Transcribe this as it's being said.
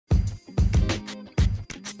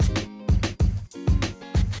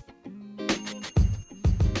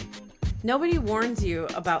Nobody warns you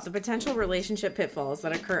about the potential relationship pitfalls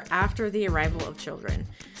that occur after the arrival of children.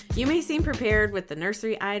 You may seem prepared with the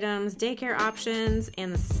nursery items, daycare options,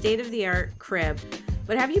 and the state-of-the-art crib,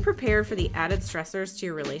 but have you prepared for the added stressors to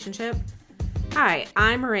your relationship? Hi,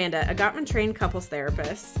 I'm Miranda, a Gottman-trained couples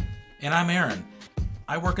therapist. And I'm Aaron.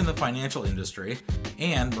 I work in the financial industry,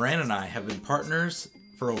 and Miranda and I have been partners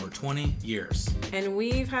for over 20 years. And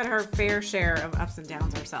we've had our fair share of ups and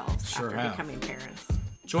downs ourselves Sure after have. becoming parents.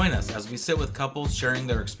 Join us as we sit with couples sharing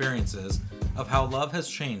their experiences of how love has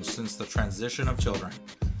changed since the transition of children.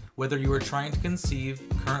 Whether you are trying to conceive,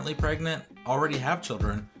 currently pregnant, already have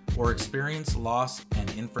children, or experience loss and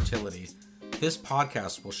infertility, this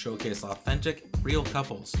podcast will showcase authentic, real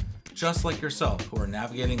couples, just like yourself, who are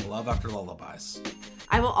navigating love after lullabies.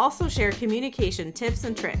 I will also share communication tips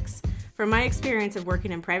and tricks from my experience of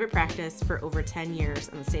working in private practice for over 10 years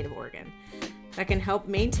in the state of Oregon that can help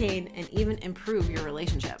maintain and even improve your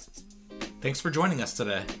relationship. Thanks for joining us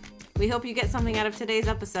today. We hope you get something out of today's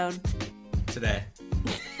episode. Today.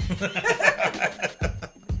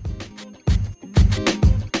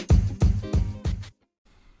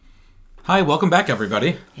 Hi, welcome back,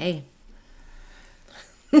 everybody. Hey.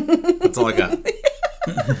 That's all I got.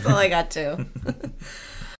 That's all I got too.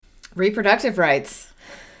 Reproductive rights.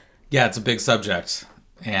 Yeah, it's a big subject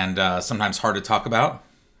and sometimes hard to talk about,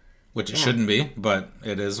 which it shouldn't be, but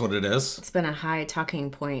it is what it is. It's been a high talking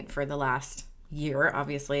point for the last year,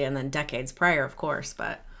 obviously, and then decades prior, of course,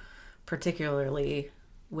 but particularly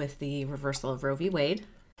with the reversal of Roe v. Wade.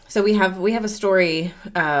 So we have a story.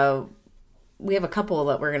 We have a couple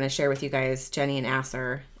that we're going to share with you guys, Jenny and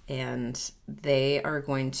Asser, and they are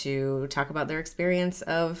going to talk about their experience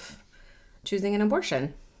of choosing an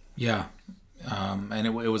abortion. Yeah, and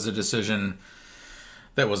it was a decision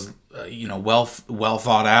that was, well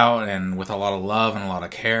thought out and with a lot of love and a lot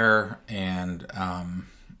of care. And,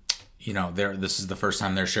 this is the first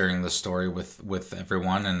time they're sharing this story with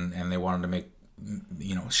everyone. And they wanted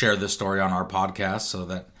to share this story on our podcast so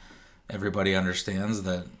that everybody understands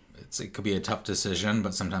that it could be a tough decision,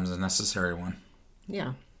 but sometimes a necessary one.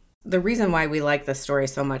 Yeah. The reason why we like this story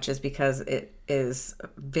so much is because it is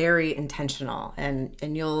very intentional, and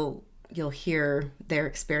you'll hear their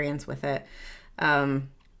experience with it. And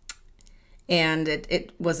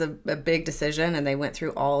it was a big decision, and they went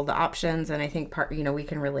through all the options. And I think we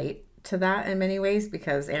can relate to that in many ways,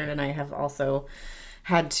 because Aaron and I have also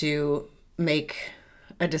had to make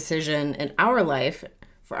a decision in our life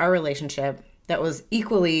for our relationship that was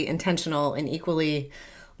equally intentional and equally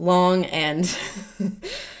long and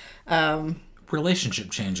relationship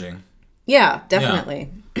changing. Yeah, definitely.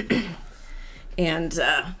 Yeah. And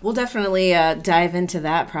we'll definitely dive into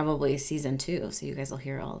that probably season 2, so you guys will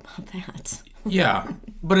hear all about that. Yeah,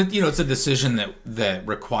 but it's a decision that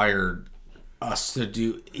required us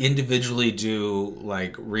to individually do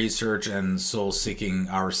like research and soul seeking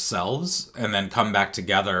ourselves, and then come back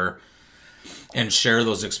together and share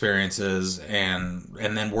those experiences and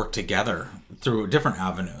then work together through different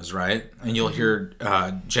avenues, right? And you'll hear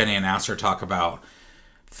Jenny and Asser talk about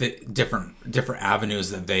different avenues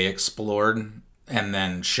that they explored and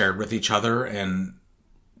then shared with each other, and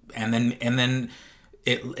then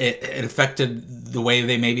it affected the way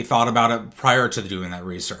they maybe thought about it prior to doing that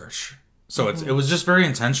research. So it was just very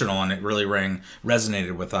intentional, and it really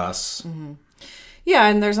resonated with us. Mm-hmm. Yeah,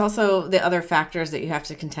 and there's also the other factors that you have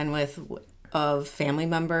to contend with of family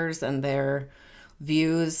members and their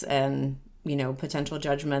views and potential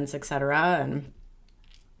judgments, etc.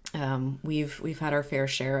 And we've had our fair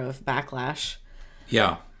share of backlash.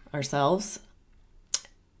 Yeah. Ourselves.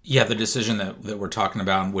 Yeah, the decision that we're talking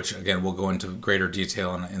about, which again we'll go into greater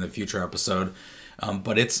detail in the future episode,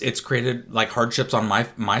 but it's created like hardships on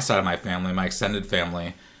my side of my family, my extended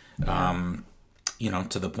family, to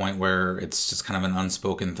the point where it's just kind of an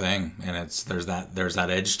unspoken thing, and there's that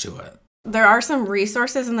edge to it. There are some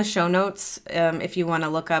resources in the show notes if you want to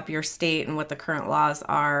look up your state and what the current laws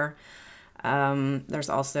are. There's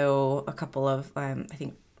also a couple of, I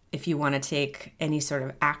think, if you want to take any sort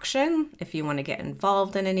of action, if you want to get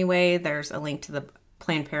involved in any way, there's a link to the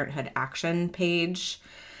Planned Parenthood action page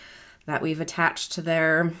that we've attached to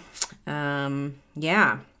there.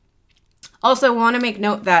 Yeah. Also want to make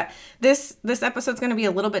note that this episode's going to be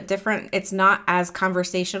a little bit different. It's not as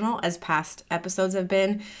conversational as past episodes have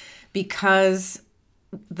been, because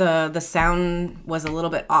the sound was a little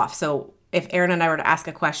bit off. So if Aaron and I were to ask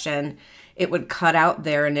a question, it would cut out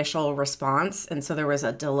their initial response, and so there was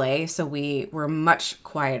a delay. So we were much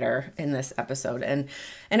quieter in this episode, and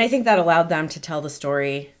I think that allowed them to tell the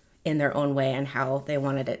story in their own way and how they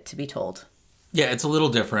wanted it to be told. Yeah, it's a little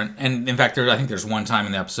different. And in fact, I think there's one time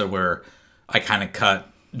in the episode where I kind of cut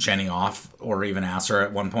Jenny off or even ask her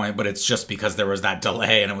at one point, but it's just because there was that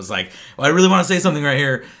delay, and it was like, well, I really want to say something right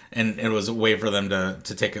here, and it was a way for them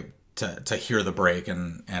to take a to hear the break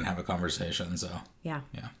and have a conversation. So Yeah.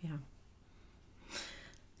 yeah.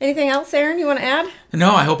 Anything else, Aaron, you want to add?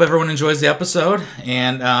 No, I hope everyone enjoys the episode,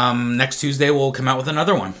 and next Tuesday we'll come out with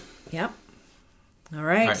another one. Yep. All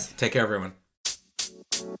right. All right, take care, everyone.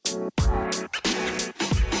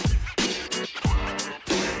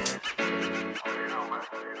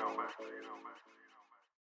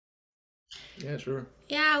 Yeah, sure.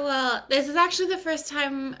 Yeah, well, this is actually the first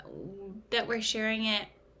time that we're sharing it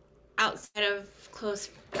outside of close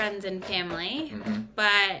friends and family,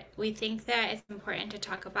 but we think that it's important to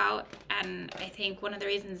talk about, and I think one of the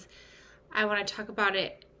reasons I want to talk about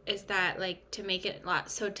it is that, like, to make it not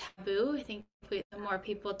so taboo. I think the more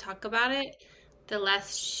people talk about it, the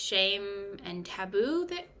less shame and taboo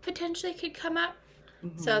that potentially could come up.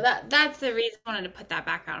 So that's the reason I wanted to put that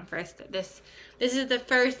background first. That this is the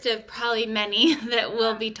first of probably many that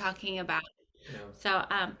we'll be talking about. Yeah. So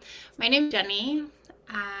my name is Jenny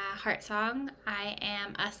Hartsong. I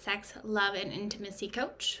am a sex, love, and intimacy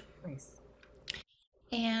coach. Nice.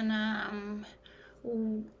 And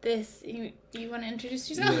this you want to introduce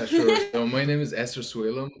yourself? Yeah, sure. So my name is Esther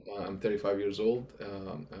Swalem. I'm 35 years old.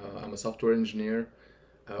 I'm a software engineer.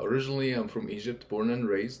 Originally, I'm from Egypt, born and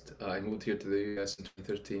raised. I moved here to the US in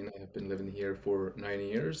 2013. I have been living here for 9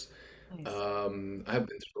 years. Nice. I have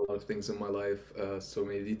been through a lot of things in my life, so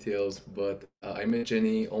many details, but I met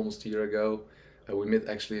Jenny almost a year ago. We met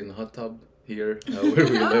actually in the hot tub here where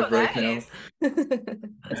we live right now.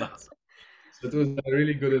 That's awesome. So it was a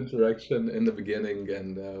really good interaction in the beginning,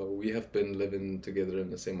 and we have been living together in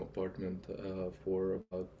the same apartment for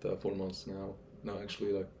about 4 months now. No,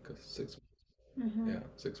 actually, like 6 months. Yeah,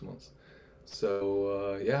 6 months.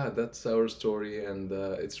 So yeah, that's our story, and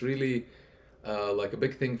it's really like a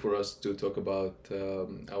big thing for us to talk about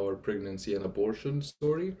our pregnancy and abortion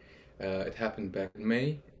story. It happened back in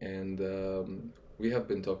May, and we have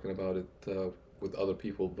been talking about it with other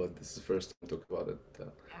people, but this is the first time to talk about it.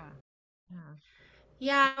 Yeah.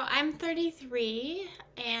 Yeah, I'm 33,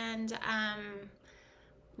 and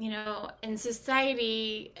in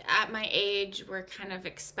society at my age, we're kind of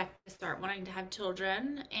expected to start wanting to have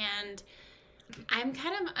children, and I'm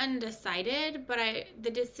kind of undecided, but the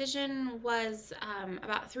decision was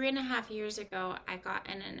about 3.5 years ago. I got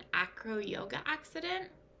in an acro yoga accident,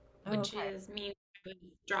 which is mean I was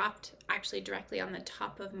dropped actually directly on the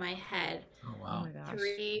top of my head, Oh Oh wow. my gosh.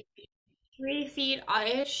 3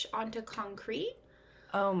 feet-ish onto concrete.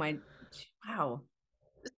 Oh my. Wow.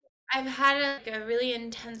 I've had a really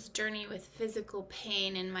intense journey with physical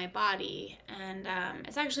pain in my body, and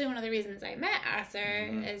it's actually one of the reasons I met Acer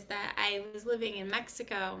is that I was living in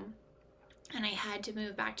Mexico, and I had to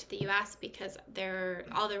move back to the U.S. because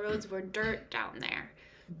all the roads were dirt down there.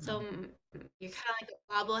 So you're kind of like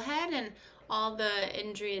a bobblehead, and all the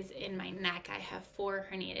injuries in my neck. I have 4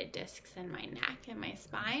 herniated discs in my neck and my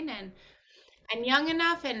spine, and I'm young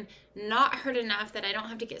enough and not hurt enough that I don't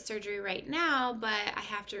have to get surgery right now, but I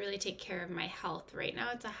have to really take care of my health. Right now,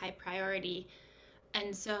 it's a high priority.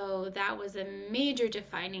 And so that was a major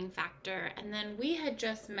defining factor. And then we had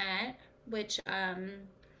just met, which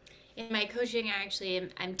in my coaching,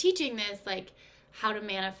 I'm teaching this, like how to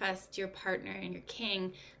manifest your partner and your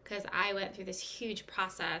king, because I went through this huge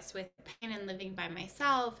process with pain and living by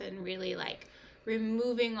myself and really like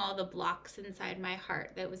removing all the blocks inside my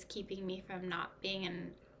heart that was keeping me from not being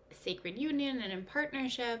in sacred union and in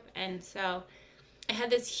partnership. And so I had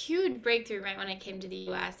this huge breakthrough right when I came to the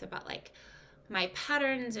US about like my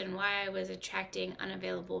patterns and why I was attracting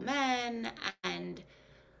unavailable men. And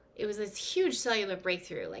it was this huge cellular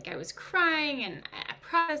breakthrough. Like I was crying and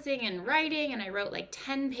processing and writing, and I wrote like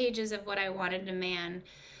 10 pages of what I wanted in a man.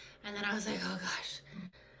 And then I was like, oh gosh,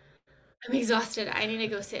 I'm exhausted. I need to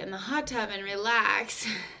go sit in the hot tub and relax.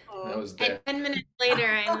 I was And there. 10 minutes later,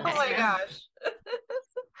 I Oh met my her. gosh.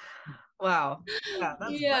 Wow. Yeah,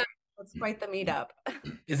 Yeah. that's quite the meetup.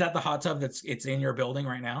 Is that the hot tub it's in your building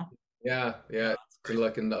right now? Yeah, it's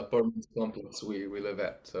like in the apartment complex we live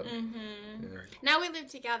at. So Mm-hmm. yeah. Now we live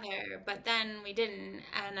together, but then we didn't.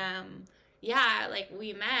 And yeah, like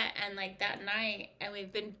we met and like that night, and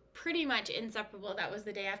we've been pretty much inseparable. That was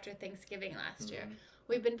the day after Thanksgiving last year.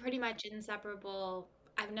 We've been pretty much inseparable.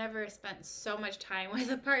 I've never spent so much time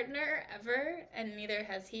with a partner ever, and neither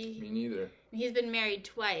has he. Me neither. He's been married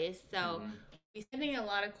twice, so we're spending a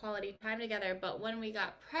lot of quality time together. But when we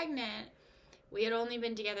got pregnant, we had only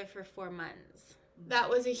been together for 4 months. That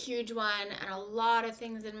was a huge one, and a lot of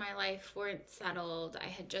things in my life weren't settled. I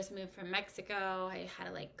had just moved from Mexico. I had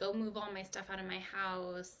to like go move all my stuff out of my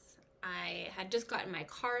house. I had just gotten my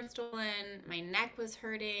car stolen. My neck was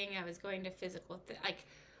hurting. I was going to physical, I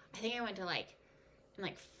think I went to in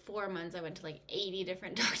 4 months, I went to 80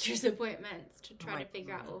 different doctor's appointments to try to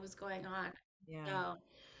figure out what was going on. Yeah. So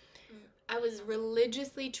I was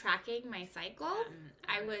religiously tracking my cycle.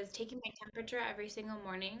 I was taking my temperature every single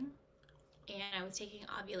morning, and I was taking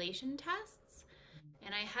ovulation tests.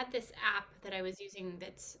 And I had this app that I was using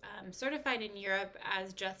that's certified in Europe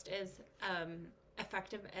as just as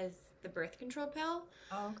effective as the birth control pill.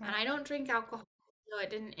 Oh, okay. And I don't drink alcohol, so it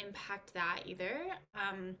didn't impact that either.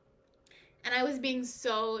 And I was being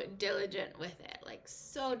so diligent with it,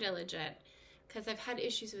 so diligent, because I've had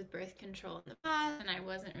issues with birth control in the past, and I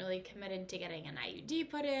wasn't really committed to getting an IUD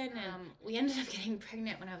put in. And we ended up getting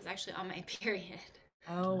pregnant when I was actually on my period.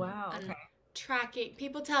 Oh, wow. And Okay. tracking,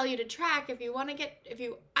 people tell you to track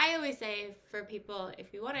I always say for people,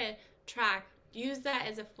 if you want to track, use that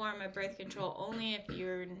as a form of birth control only if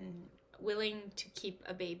you're willing to keep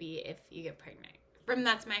a baby if you get pregnant. From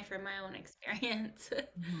my own experience.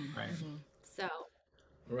 Right. So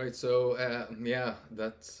Right. So yeah,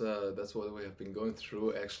 that's what we have been going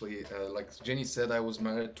through. Actually, like Jenny said, I was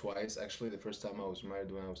married twice. Actually, the first time I was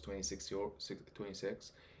married when I was 26,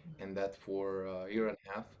 and that for a year and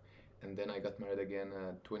a half, and then I got married again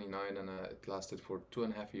at 29, and it lasted for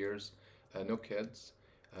 2.5 years. No kids,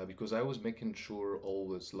 because I was making sure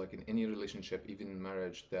always, like in any relationship, even in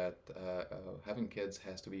marriage, that having kids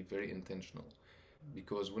has to be very intentional.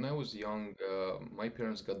 Because when I was young, my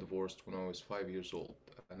parents got divorced when I was 5 years old,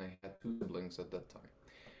 and I had two siblings at that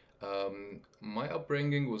time. My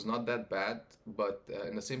upbringing was not that bad, but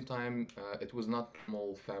in the same time, it was not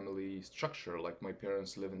normal family structure. Like my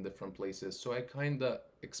parents live in different places, so I kind of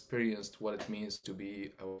experienced what it means to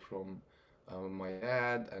be away from my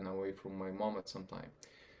dad and away from my mom at some time.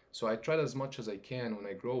 So I tried as much as I can when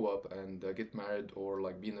I grow up and get married or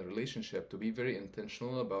like be in a relationship to be very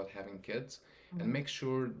intentional about having kids and make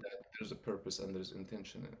sure that there's a purpose and there's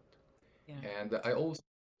intention in it. Yeah. And I always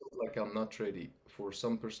feel like I'm not ready for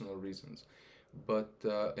some personal reasons. But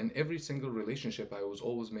in every single relationship, I was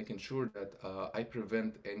always making sure that I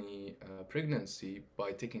prevent any pregnancy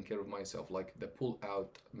by taking care of myself, like the pull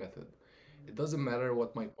out method. It doesn't matter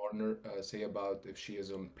what my partner say about if she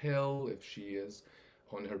is on pill, if she is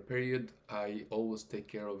on her period. I always take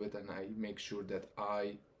care of it, and I make sure that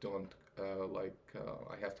I don't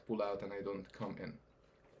I have to pull out and I don't come in.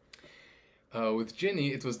 With Jenny,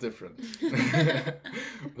 it was different.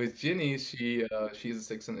 With Jenny, she's a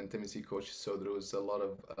sex and intimacy coach, so there was a lot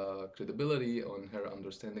of credibility on her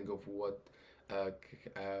understanding of what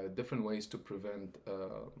different ways to prevent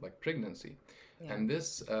like pregnancy. Yeah. And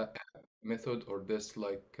this method or this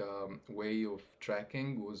way of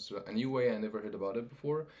tracking was a new way. I never heard about it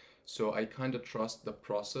before. So I kind of trust the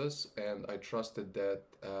process, and I trusted that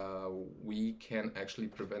we can actually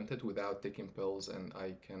prevent it without taking pills, and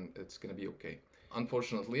it's gonna be okay.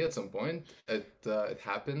 Unfortunately, at some point, it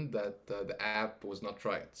happened that the app was not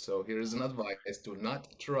right. So here is an advice: do not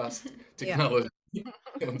trust Yeah. technology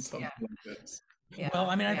on something Yeah. like this. Yeah. Well,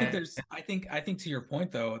 I mean, I think Yeah. I think to your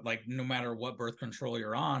point though, like no matter what birth control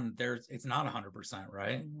you're on, it's not 100%,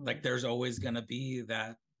 right? Mhm. Like there's always going to be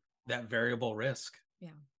that variable risk.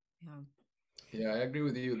 Yeah. Yeah. Yeah, I agree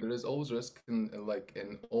with you. There is always risk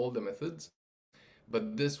in all the methods,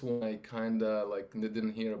 but this one I kind of like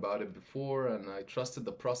didn't hear about it before, and I trusted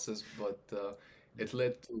the process, but it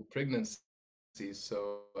led to pregnancy.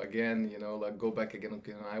 So again, like go back again.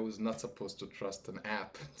 Okay, I was not supposed to trust an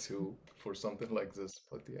app to for something like this,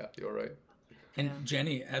 but yeah, you're right. And Yeah.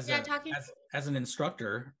 Jenny, Yeah, talking. as an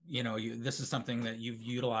instructor, this is something that you've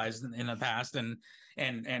utilized in the past and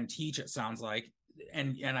teach. It sounds like,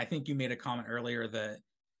 and I think you made a comment earlier that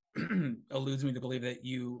alludes me to believe that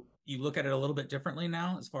you look at it a little bit differently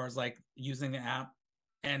now, as far as like using the app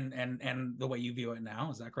and the way you view it now.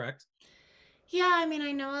 Is that correct? Yeah, I mean,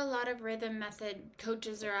 I know a lot of rhythm method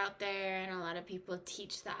coaches are out there, and a lot of people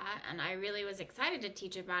teach that, and I really was excited to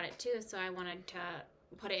teach about it too, so I wanted to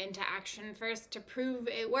put it into action first to prove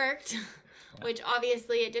it worked, which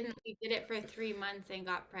obviously it didn't. We did it for 3 months and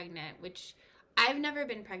got pregnant, which I've never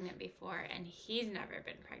been pregnant before, and he's never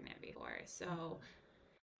been pregnant before, so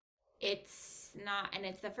it's not, and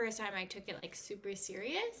it's the first time I took it like super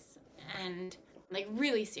serious and like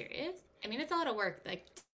really serious. I mean, it's a lot of work, like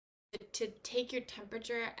to take your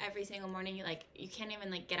temperature every single morning. You can't even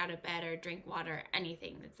like get out of bed or drink water or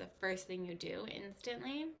anything. That's the first thing you do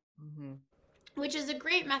instantly, which is a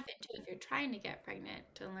great method too if you're trying to get pregnant,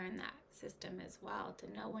 to learn that system as well, to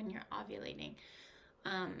know when you're ovulating.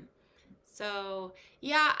 So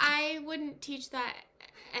yeah, I wouldn't teach that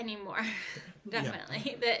anymore.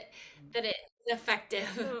 Definitely. That effective.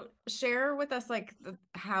 So share with us like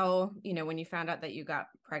how, when you found out that you got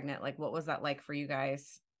pregnant, like what was that like for you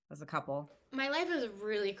guys as a couple? My life was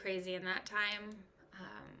really crazy in that time.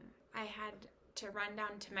 I had to run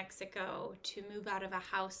down to Mexico to move out of a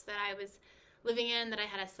house that I was living in that I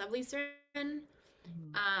had a sublease in.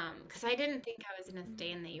 Because I didn't think I was going to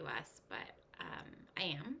stay in the U.S., but I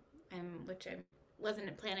am, which I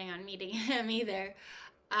wasn't planning on meeting him either.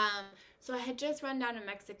 So I had just run down to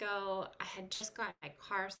Mexico. I had just got my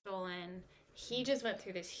car stolen. He just went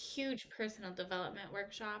through this huge personal development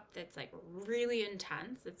workshop that's like really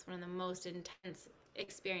intense. It's one of the most intense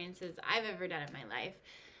experiences I've ever done in my life.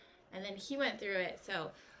 And then he went through it.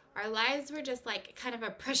 So our lives were just like kind of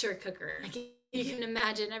a pressure cooker. Like you can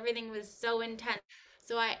imagine, everything was so intense.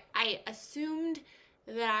 So I assumed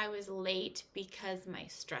that I was late because my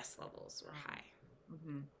stress levels were high.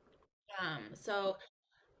 So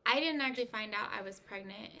I didn't actually find out I was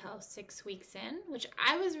pregnant until 6 weeks in, which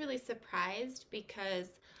I was really surprised because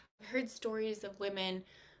I've heard stories of women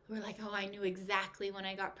who were like, oh, I knew exactly when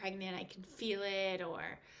I got pregnant. I could feel it, or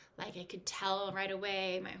like I could tell right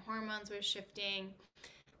away. My hormones were shifting.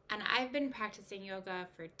 And I've been practicing yoga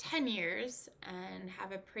for 10 years and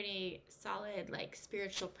have a pretty solid like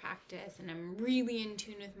spiritual practice, and I'm really in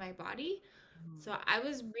tune with my body. So I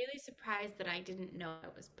was really surprised that I didn't know I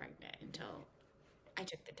was pregnant until I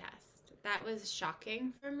took the test. That was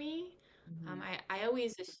shocking for me. I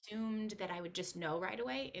always assumed that I would just know right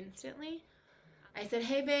away, instantly. I said,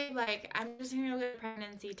 hey, babe, like, I'm just going to go get a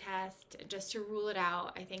pregnancy test just to rule it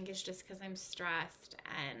out. I think it's just because I'm stressed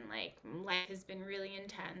and, like, life has been really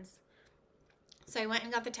intense. So I went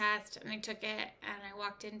and got the test and I took it and I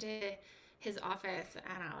walked into his office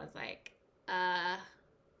and I was like,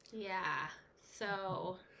 yeah,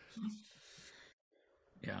 so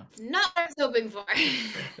Yeah. it's not what I was hoping for.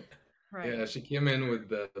 Right. Yeah, she came in with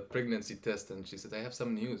the pregnancy test and she said, I have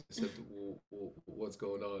some news. I said, What's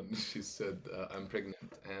going on? She said, I'm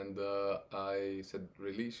pregnant. And I said,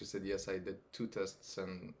 really? She said, yes, I did 2 tests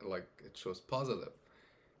and like it shows positive.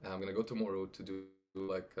 I'm gonna go tomorrow to do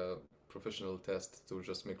like a professional test to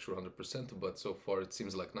just make sure 100%, but so far it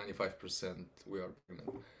seems like 95% we are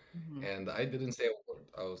pregnant. And I didn't say a word.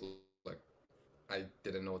 I was like, I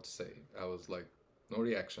didn't know what to say. I was like, no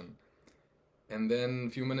reaction. And then a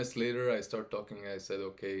few minutes later, I start talking. I said,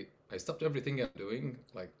 okay, I stopped everything I'm doing.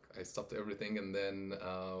 Like, I stopped everything. And then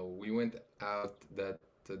we went out that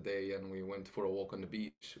day and we went for a walk on the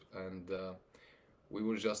beach. And we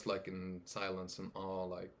were just like in silence and awe,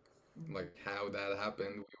 like how that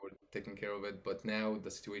happened. We were taking care of it. But now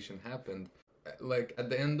the situation happened. Like, at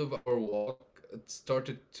the end of our walk, it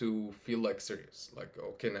started to feel like serious. Like,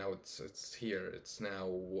 okay, now it's here. It's now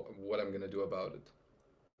what I'm gonna do about it.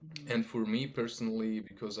 And for me personally,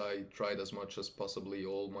 because I tried as much as possibly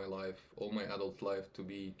all my life, all my adult life, to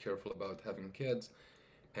be careful about having kids,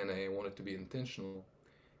 and I wanted to be intentional.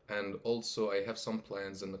 And also, I have some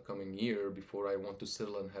plans in the coming year before I want to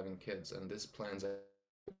settle on having kids. And these plans,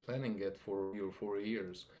 I'm planning it for 3 or 4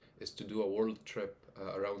 years, is to do a world trip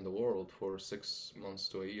around the world for 6 months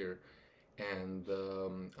to a year. And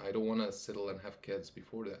I don't want to settle and have kids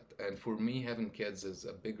before that. And for me, having kids is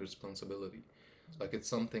a big responsibility. Like, it's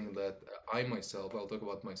something that I myself, I'll talk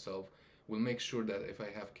about myself, will make sure that if I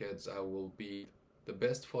have kids, I will be the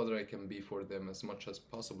best father I can be for them as much as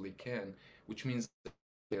possibly can, which means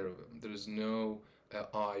care of them. There's no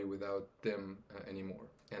I without them anymore.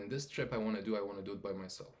 And this trip I want to do it by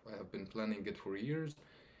myself. I have been planning it for years,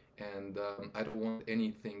 and I don't want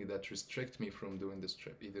anything that restricts me from doing this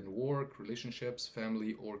trip, either work, relationships,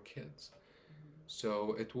 family, or kids.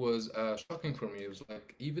 So it was shocking for me. It was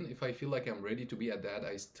like, even if I feel like I'm ready to be a dad,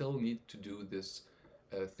 I still need to do this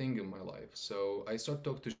thing in my life. So I start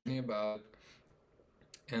talking to Jenny about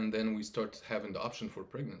it, and then we start having the option for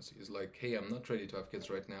pregnancy. It's like, hey, I'm not ready to have kids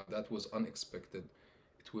right now. That was unexpected.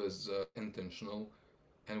 It was intentional.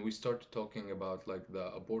 And we started talking about like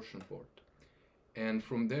the abortion part. And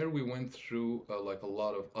from there, we went through like a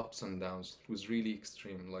lot of ups and downs. It was really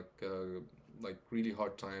extreme, like really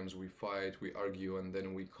hard times. We fight, we argue, and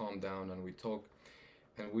then we calm down and we talk.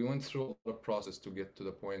 And we went through a lot of process to get to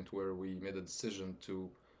the point where we made a decision to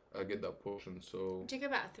get the abortion. So It took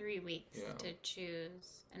about 3 weeks yeah, to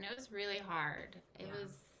choose, and it was really hard. It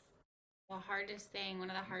was the hardest thing, one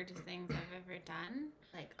of the hardest things I've ever done.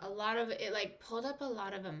 Like a lot of it, like pulled up a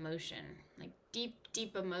lot of emotion, like deep,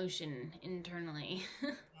 deep emotion internally.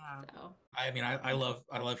 Yeah. So I mean, I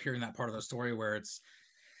love hearing that part of the story where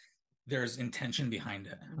there's intention behind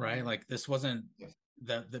it, right? Like this wasn't yes,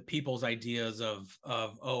 the people's ideas of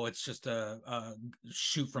oh, it's just a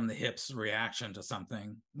shoot from the hips reaction to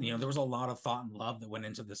something. There was a lot of thought and love that went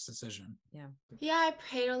into this decision. Yeah. Yeah, I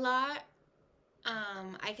prayed a lot.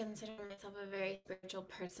 I consider myself a very spiritual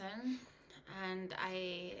person, and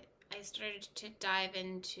I started to dive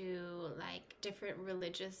into like different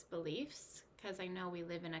religious beliefs because I know we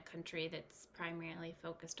live in a country that's primarily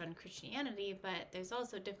focused on Christianity, but there's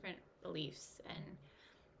also different beliefs, and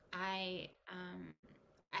I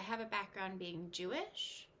have a background being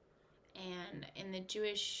Jewish, and in the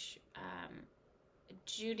Jewish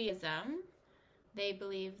Judaism, they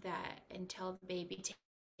believe that until the baby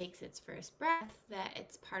takes its first breath, that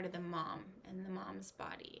it's part of the mom and the mom's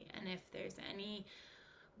body, and if there's any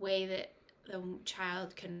way that the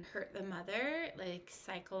child can hurt the mother, like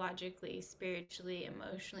psychologically, spiritually,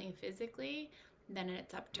 emotionally, physically, then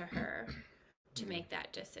it's up to her to make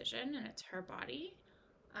that decision, and it's her body,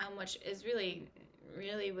 which is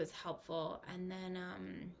really was helpful. And then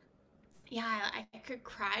yeah, I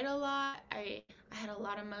cried a lot. I had a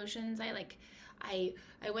lot of emotions. I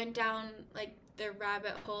went down like the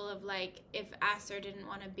rabbit hole of like, if Aster didn't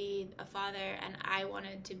want to be a father and I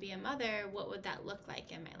wanted to be a mother, what would that look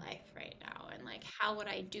like in my life right now? And like, how would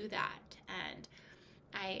I do that? And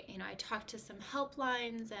I talked to some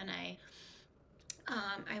helplines, and I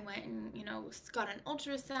went and got an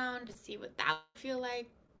ultrasound to see what that would feel like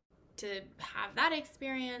to have that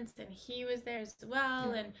experience, and he was there as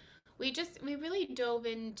well. And we really dove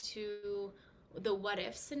into the what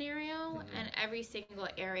if scenario and every single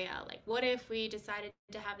area. Like, what if we decided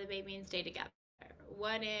to have the baby and stay together?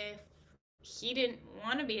 What if he didn't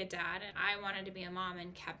want to be a dad and I wanted to be a mom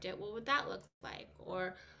and kept it? What would that look like?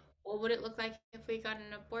 Or what would it look like if we got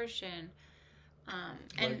an abortion?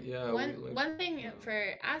 And one thing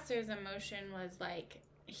for Aster's emotion was like,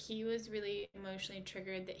 he was really emotionally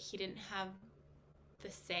triggered that he didn't have the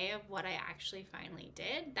say of what I actually finally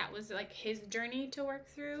did. That was like his journey to work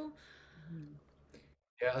through.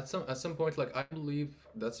 Yeah, at some point, like I believe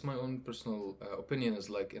that's my own personal opinion is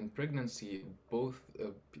like in pregnancy, both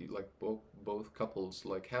couples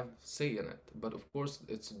like have say in it. But of course,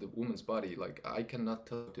 it's the woman's body. Like I cannot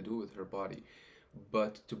tell what to do with her body.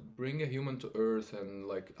 But to bring a human to earth and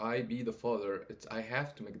like I be the father, it's I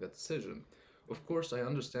have to make that decision. Of course, I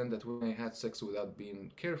understand that when I had sex without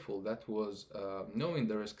being careful, that was knowing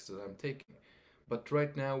the risks that I'm taking. But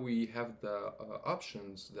right now we have the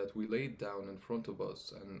options that we laid down in front of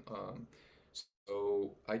us, and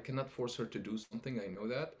so I cannot force her to do something. I know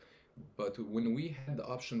that. But when we had the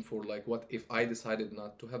option for like, what if I decided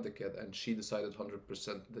not to have the kid and she decided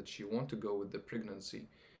 100% that she want to go with the pregnancy,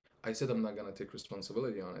 I said I'm not gonna take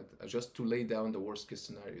responsibility on it. Just to lay down the worst case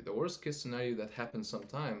scenario. The worst case scenario that happens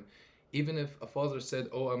sometime, even if a father said,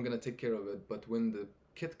 "Oh, I'm gonna take care of it," but when the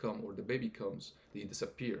kid come or the baby comes, they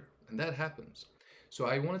disappear, and that happens. So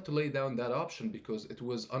I wanted to lay down that option because it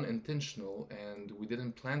was unintentional and we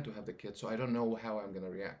didn't plan to have the kid. So I don't know how I'm gonna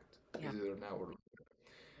react Yeah. either now or later.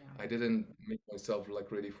 Yeah. I didn't make myself like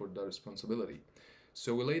ready for the responsibility.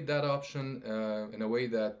 So we laid that option in a way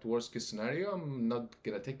that worst case scenario, I'm not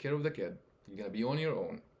gonna take care of the kid. You're gonna be on your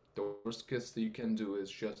own. The worst case that you can do is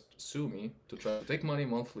just sue me to try to take money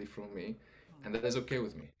monthly from me, and that is okay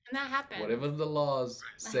with me. And that happened. Whatever the laws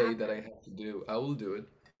say that I have to do, I will do it.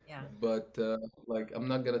 Yeah. But like I'm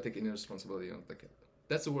not gonna take any responsibility on the kid.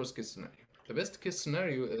 That's the worst case scenario. The best case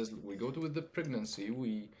scenario is we go to with the pregnancy.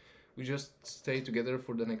 We just stay together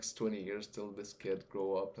for the next 20 years till this kid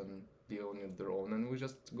grow up and be on their own, and we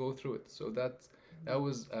just go through it. So that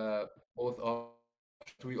was both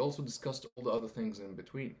options. We also discussed all the other things in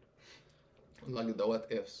between, like the what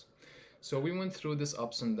ifs. So we went through this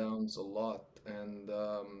ups and downs a lot, and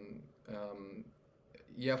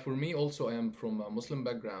yeah, for me also, I am from a Muslim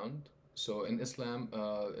background. So in Islam,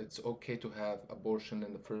 it's okay to have abortion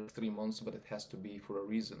in the first 3 months, but it has to be for a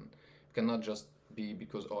reason. It cannot just be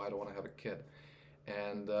because, oh, I don't want to have a kid.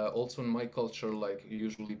 And also in my culture, like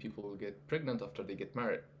usually people will get pregnant after they get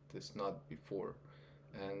married. It's not before.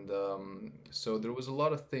 And so there was a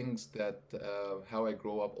lot of things that how I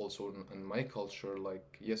grow up also in my culture,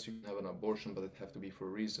 like yes, you can have an abortion, but it have to be for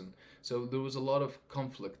a reason. So there was a lot of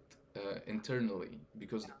conflict internally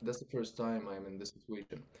because that's the first time I'm in this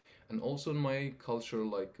situation. And also in my culture,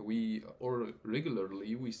 like we or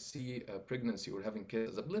regularly we see pregnancy or having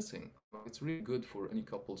kids as a blessing. It's really good for any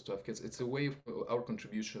couples to have kids. It's a way of our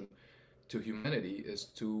contribution to humanity is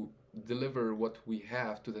to deliver what we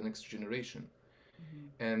have to the next generation.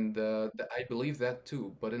 And I believe that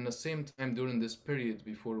too. But in the same time, during this period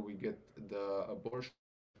before we get the abortion,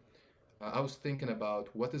 I was thinking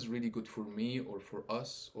about what is really good for me or for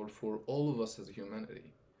us or for all of us as a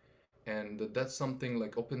humanity. And that's something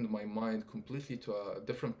like opened my mind completely to a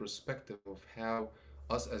different perspective of how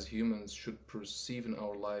us as humans should perceive in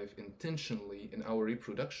our life intentionally in our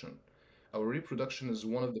reproduction. Our reproduction is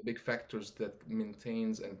one of the big factors that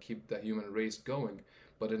maintains and keep the human race going,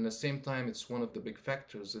 but in the same time, it's one of the big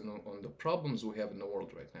factors on the problems we have in the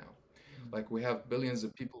world right now. Like we have billions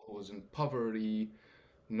of people who is in poverty,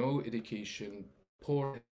 no education,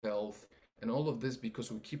 poor health, and all of this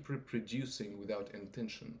because we keep reproducing without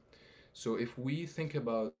intention. So if we think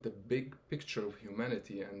about the big picture of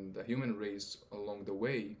humanity and the human race along the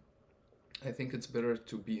way, I think it's better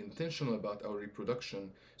to be intentional about our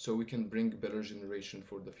reproduction so we can bring better generation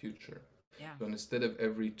for the future. Yeah. So instead of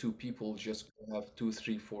every two people just have two,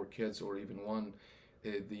 three, four kids or even one,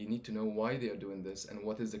 they need to know why they are doing this and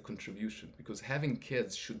what is the contribution. Because having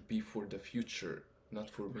kids should be for the future, not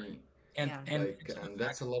for me. And Yeah. and Like, and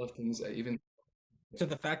that's a lot of things I even to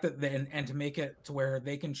the fact that then and to make it to where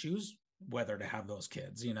they can choose whether to have those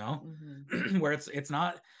kids, where it's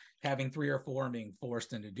not having three or four and being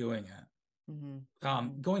forced into doing it.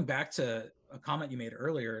 Going back to a comment you made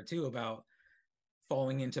earlier too about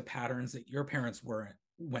falling into patterns that your parents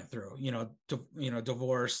went through,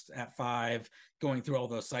 divorced at 5, going through all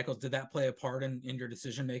those cycles. Did that play a part in your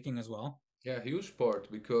decision making as well? Yeah, huge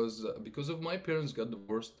part because of my parents got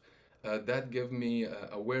divorced. That gave me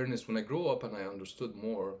awareness when I grew up and I understood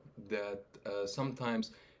more that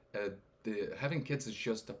sometimes having kids is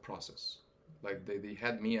just a process. Like they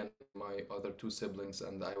had me and my other two siblings,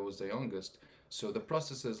 and I was the youngest. So the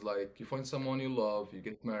process is like you find someone you love, you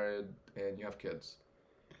get married, and you have kids.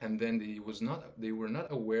 And then they were not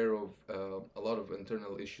aware of a lot of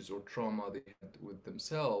internal issues or trauma they had with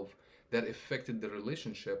themselves that affected the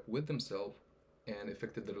relationship with themselves and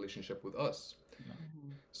affected the relationship with us.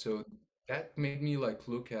 So that made me like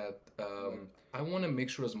look at I want to make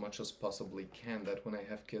sure as much as possibly can that when I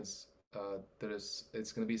have kids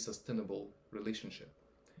it's going to be a sustainable relationship.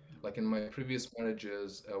 Like in my previous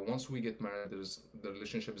marriages, once we get married, the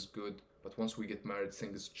relationship is good, but once we get married,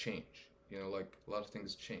 things change. Like a lot of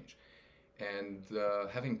things change. And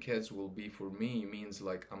having kids will be for me means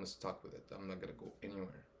like I'm stuck with it. I'm not gonna go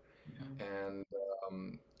anywhere. And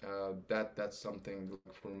that's something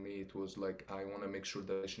like, for me. It was like I want to make sure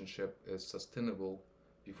the relationship is sustainable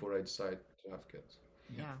before I decide to have kids.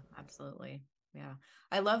 Yeah, absolutely. Yeah.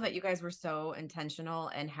 I love that you guys were so intentional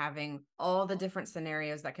and having all the different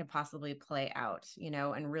scenarios that could possibly play out,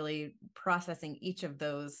 and really processing each of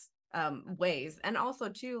those ways. And also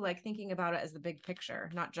too, like thinking about it as the big picture,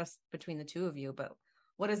 not just between the two of you, but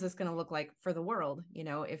what is this going to look like for the world,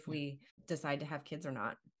 if we decide to have kids or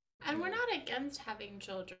not. And we're not against having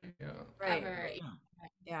children Right. ever.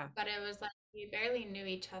 Yeah. But it was like we barely knew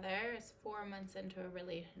each other. It's 4 months into a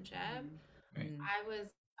relationship. Right.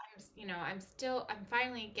 I'm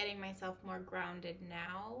finally getting myself more grounded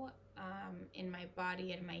now in my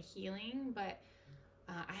body and my healing. But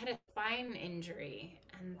I had a spine injury,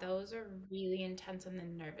 and those are really intense on the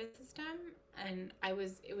nervous system. And it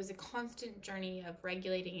was a constant journey of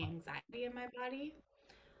regulating anxiety in my body.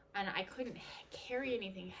 And I couldn't carry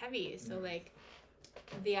anything heavy. So like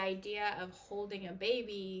the idea of holding a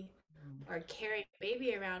baby or carrying a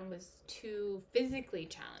baby around was too physically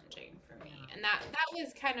challenging for me. And that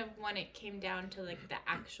was kind of when it came down to like the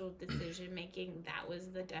actual decision making, that was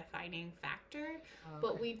the defining factor.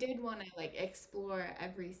 But we did want to like explore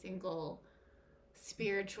every single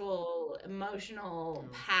spiritual, emotional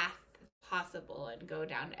path possible and go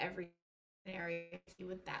down every scenario, see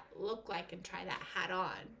what that looked like and try that hat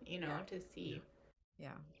on, to see. Yeah.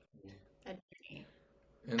 That journey.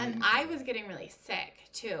 And I was getting really sick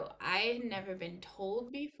too. I had never been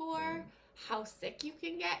told before how sick you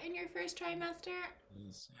can get in your first trimester.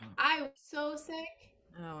 I was so sick.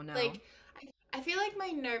 Oh no. Like I feel like my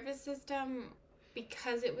nervous system,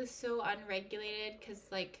 because it was so unregulated, because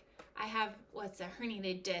like I have what's a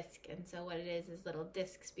herniated disc, and so what it is little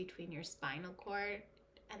discs between your spinal cord,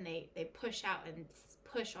 and they push out and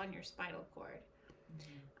push on your spinal cord.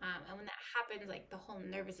 And when that happens, like the whole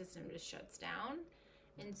nervous system just shuts down.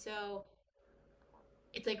 And so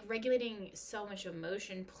it's like regulating so much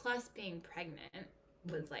emotion, plus being pregnant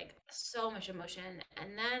was like so much emotion. And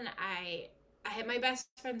then I had my best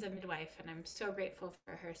friend's a midwife, and I'm so grateful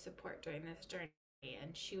for her support during this journey.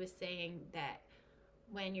 And she was saying that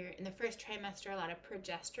when you're in the first trimester, a lot of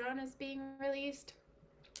progesterone is being released.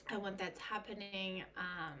 And what that's happening,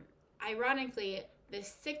 ironically, the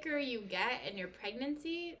sicker you get in your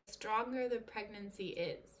pregnancy, the stronger the pregnancy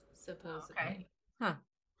is, supposedly. Okay. Huh.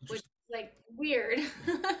 Which is like weird.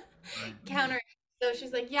 Counter. So so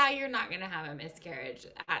she's like, yeah, you're not going to have a miscarriage.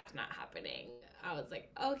 That's not happening. I was like,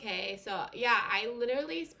 okay. So yeah, I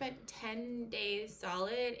literally spent 10 days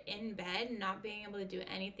solid in bed, not being able to do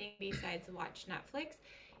anything besides watch Netflix.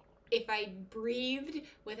 If I breathed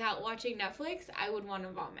without watching Netflix, I would want to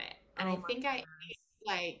vomit. And I think I ate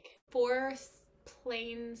like 4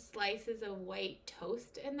 plain slices of white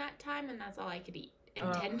toast in that time, and that's all I could eat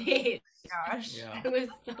in 10 days. Gosh. Yeah. It was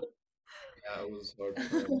so Yeah, it was hard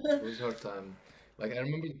time. It was hard time. Like I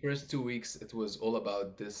remember the first 2 weeks, it was all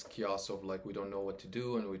about this chaos of like we don't know what to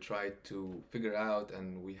do, and we tried to figure out,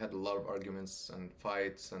 and we had a lot of arguments and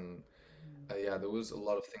fights, and yeah, there was a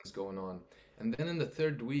lot of things going on. And then in the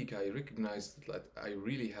third week, I recognized that I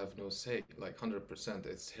really have no say, like 100%.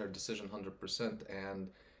 It's her decision 100%. And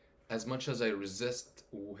as much as I resist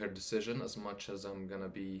her decision, as much as I'm gonna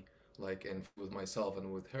be like in with myself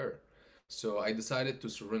and with her. So I decided to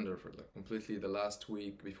surrender for like completely the last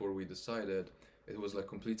week before we decided. It was like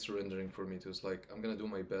complete surrendering for me. It was like I'm gonna do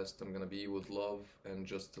my best. I'm gonna be with love and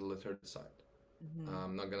just to let her decide.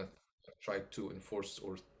 I'm not gonna try to enforce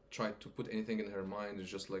or try to put anything in her mind. It's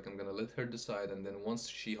just like I'm gonna let her decide, and then once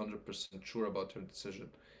she 100% sure about her decision,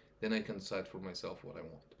 then I can decide for myself what I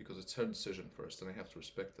want because it's her decision first, and I have to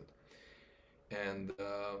respect it. And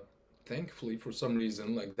thankfully, for some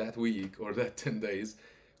reason, like that week or that 10 days,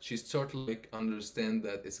 she started like understand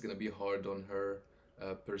that it's gonna be hard on her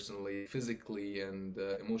personally, physically, and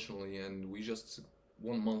emotionally. And we just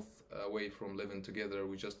 1 month away from living together,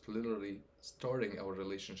 we just literally starting our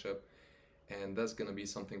relationship, and that's gonna be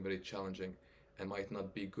something very challenging and might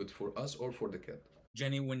not be good for us or for the kid.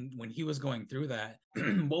 Jenny, when he was going through that,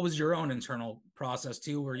 what was your own internal process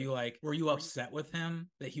too? Were you upset with him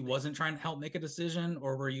that he wasn't trying to help make a decision,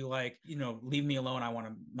 or were you like, leave me alone? I want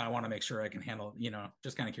to make sure I can handle.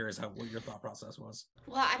 Just kind of curious what your thought process was.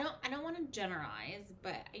 well, I don't want to generalize,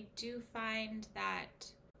 but I do find that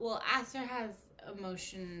Aster has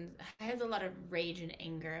a lot of rage and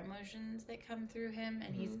anger emotions that come through him,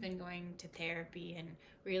 and he's been going to therapy and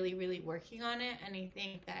really, really working on it. And I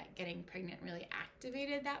think that getting pregnant really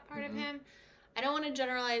activated that part of him. I don't want to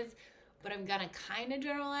generalize, but I'm gonna kind of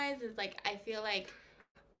generalize. Is like I feel like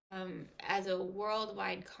as a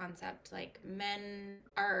worldwide concept, like men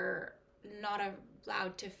are not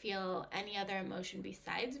allowed to feel any other emotion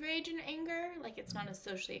besides rage and anger. Like it's not as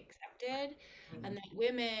socially accepted. And that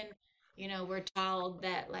women, we're told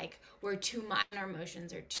that like we're too much, our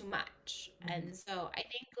emotions are too much. And so I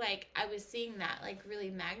think like I was seeing that like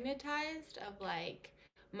really magnetized of like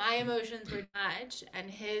my emotions were too much and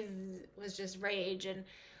his was just rage. And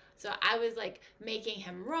so I was like making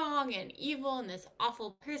him wrong and evil and this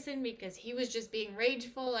awful person because he was just being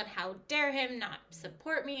rageful, and how dare him not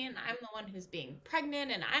support me, and I'm the one who's being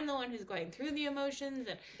pregnant and I'm the one who's going through the emotions,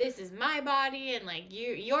 and this is my body, and like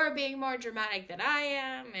you're being more dramatic than I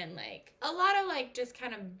am, and like a lot of like just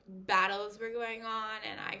kind of battles were going on,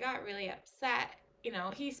 and I got really upset.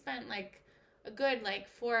 He spent like a good like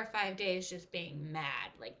 4 or 5 days just being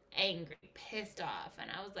mad, like angry, pissed off,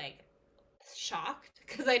 and I was like shocked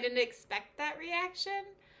because I didn't expect that reaction.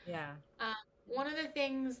 Yeah. One of the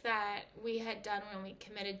things that we had done when we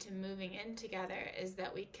committed to moving in together is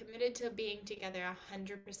that we committed to being together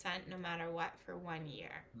 100% no matter what for 1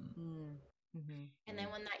 year. Mm-hmm. And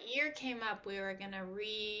then when that year came up, we were going to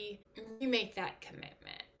remake that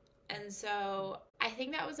commitment. And so I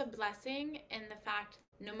think that was a blessing in the fact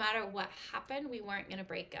no matter what happened, we weren't going to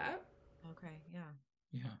break up. Okay. Yeah.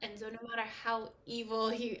 Yeah. And so no matter how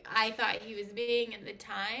evil I thought he was being at the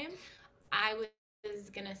time, I was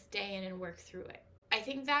going to stay in and work through it. I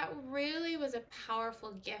think that really was a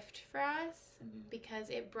powerful gift for us because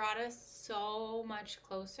it brought us so much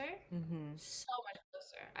closer. So much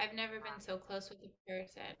closer. I've never been so close with a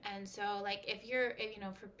person. And so like if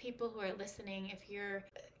for people who are listening, if you're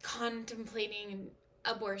contemplating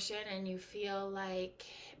abortion and you feel like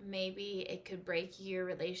maybe it could break your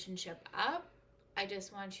relationship up, I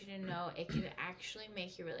just want you to know it can actually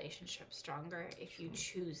make your relationship stronger if you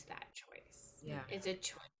choose that choice. Yeah. It's a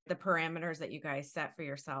choice. The parameters that you guys set for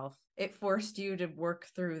yourself, it forced you to work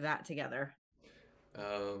through that together.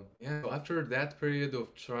 Yeah, so after that period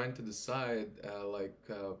of trying to decide,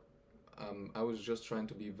 I was just trying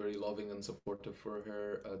to be very loving and supportive for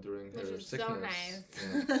her during Which her is sickness. so nice.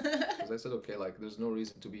 Because I said, okay, like there's no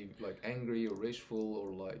reason to be like angry or rageful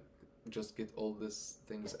or like just get all these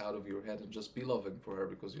things out of your head and just be loving for her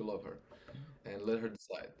because you love her and let her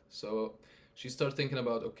decide. So she started thinking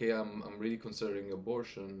about, okay, I'm really considering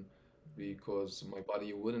abortion because my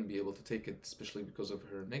body wouldn't be able to take it, especially because of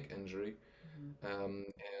her neck injury. um,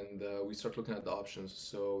 and we start looking at the options.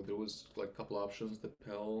 So there was like a couple options: the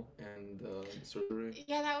pill and surgery.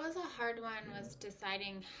 Yeah, that was a hard one, was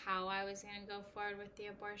deciding how I was going to go forward with the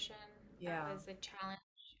abortion. That Yeah. was a challenge.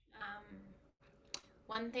 Um,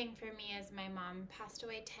 One thing for me is my mom passed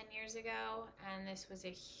away 10 years ago, and this was a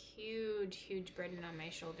huge, huge burden on my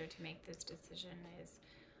shoulder to make this decision. Is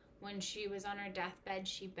when she was on her deathbed,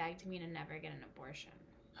 she begged me to never get an abortion.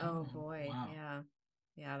 Oh boy. Wow. Yeah.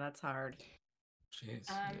 Yeah, that's hard.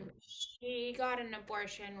 Jeez. She got an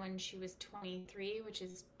abortion when she was 23, which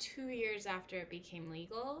is 2 years after it became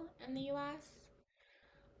legal in the US.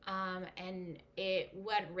 And it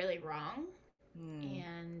went really wrong,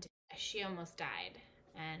 and she almost died.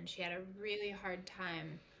 And she had a really hard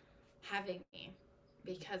time having me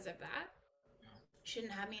because of that. She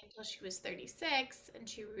didn't have me until she was 36, and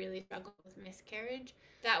she really struggled with miscarriage.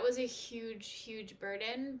 That was a huge, huge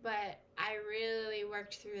burden, but I really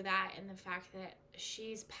worked through that in the fact that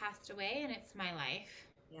she's passed away and it's my life.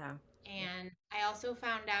 Yeah. And I also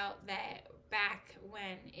found out that back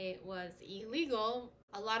when it was illegal,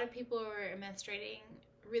 a lot of people were menstruating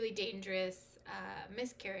really dangerous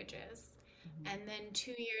miscarriages. And then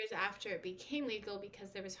 2 years after it became legal,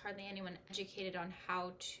 because there was hardly anyone educated on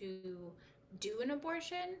how to do an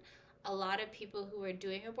abortion, a lot of people who were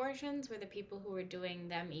doing abortions were the people who were doing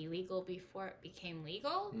them illegal before it became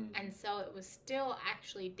legal. And so it was still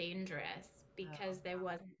actually dangerous because there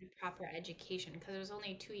wasn't the proper education, because it was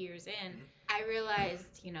only 2 years in. I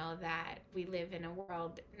realized, that we live in a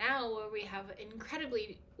world now where we have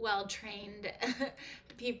incredibly well-trained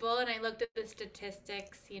people, and I looked at the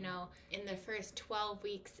statistics, in the first 12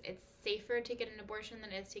 weeks, it's safer to get an abortion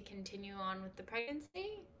than it is to continue on with the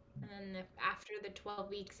pregnancy. And then after the 12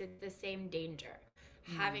 weeks, it's the same danger.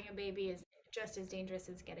 Having a baby is just as dangerous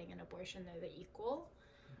as getting an abortion. They're equal.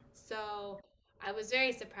 So I was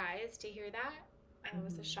very surprised to hear that. It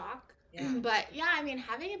was a shock. Yeah. But yeah,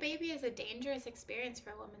 having a baby is a dangerous experience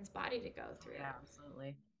for a woman's body to go through. Yeah,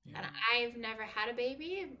 absolutely. And I've never had a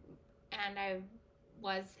baby, and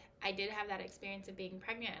I did have that experience of being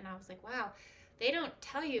pregnant, and I was like, wow, they don't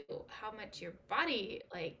tell you how much your body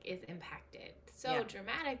is impacted. So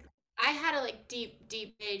dramatic. I had a deep,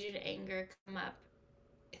 deep rage and anger come up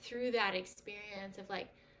through that experience of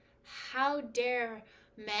how dare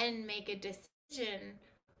men make a decision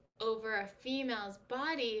over a female's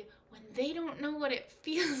body when they don't know what it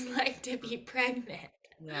feels like to be pregnant.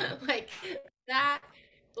 Yeah. That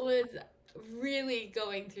was really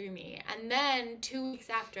going through me. And then 2 weeks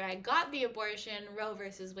after I got the abortion, Roe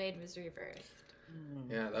versus Wade was reversed.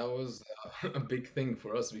 Yeah, that was a big thing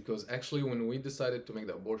for us, because actually when we decided to make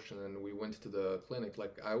the abortion and we went to the clinic,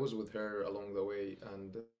 I was with her along the way,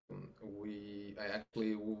 and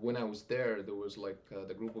when I was there was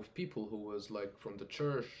the group of people who was from the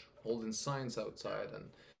church holding signs outside and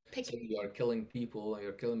saying you are killing people,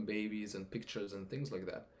 you're killing babies, and pictures and things like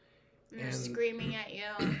that. And screaming at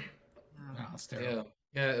you. That's terrible.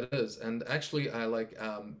 Yeah, it is. And actually,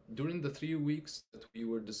 during the 3 weeks that we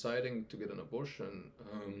were deciding to get an abortion,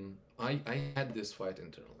 I had this fight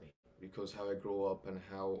internally, because how I grow up and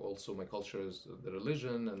how also my culture is, the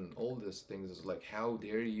religion and all these things is how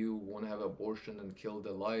dare you want to have abortion and kill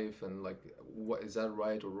the life, and what is that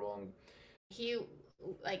right or wrong? He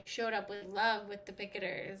showed up with love with the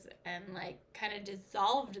picketers and kind of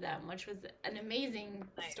dissolved them, which was an amazing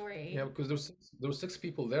story. Yeah, because there were 6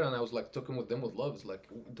 people there, and I was talking with them with love. It's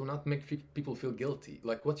do not make people feel guilty.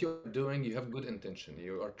 What you're doing, you have good intention.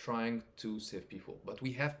 You are trying to save people, but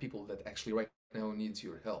we have people that actually right now needs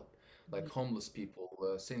your help, homeless people,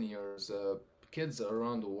 seniors, kids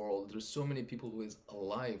around the world. There's so many people who is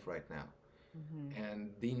alive right now, and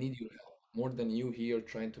they need your help more than you here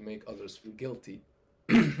trying to make others feel guilty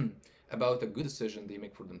about a good decision they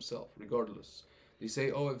make for themselves, regardless. They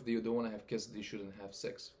say, oh, if they don't want to have kids, they shouldn't have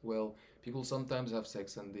sex. Well, people sometimes have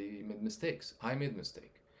sex and they made mistakes. I made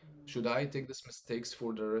mistake. Should I take these mistakes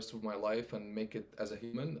for the rest of my life and make it as a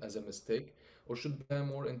human, as a mistake? Or should I be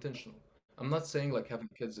more intentional? I'm not saying having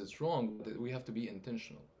kids is wrong, but we have to be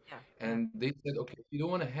intentional. Yeah. And they said, okay, if you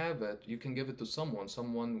don't want to have it, you can give it to someone.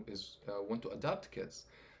 Someone is want to adopt kids.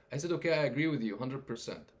 I said, okay, I agree with you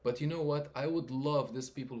 100%. But you know what? I would love these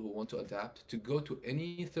people who want to adapt to go to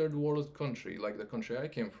any third world country, like the country I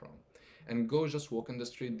came from, and go just walk in the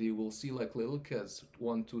street. They will see little kids,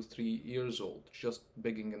 1, 2, 3 years old, just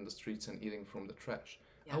begging in the streets and eating from the trash.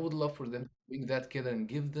 I would love for them to bring that kid and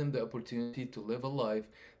give them the opportunity to live a life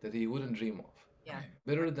that he wouldn't dream of. Yeah.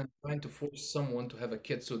 Better than trying to force someone to have a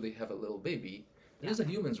kid so they have a little baby. There's a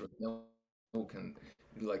humans right now who can,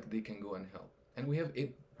 they can go and help. And we have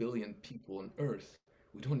 8 billion people on Earth.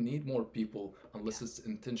 We don't need more people unless it's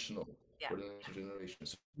intentional. for the next generation.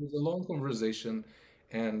 So it was a long conversation,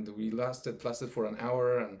 and we lasted for an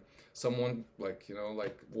hour, and someone like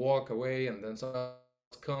like walk away, and then someone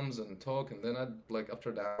else comes and talk, and then like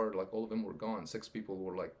after the hour, like all of them were gone. Six people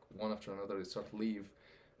were like one after another. They start to leave.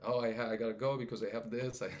 Oh, I gotta go because I have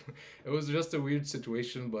this. It was just a weird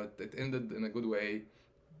situation, but it ended in a good way.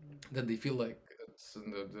 That they feel like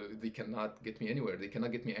they cannot get me anywhere. They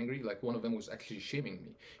cannot get me angry. Like one of them was actually shaming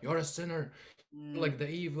me. You're a sinner, like the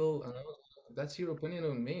evil, and I was like, that's your opinion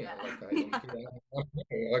on me. Like I don't care. I'm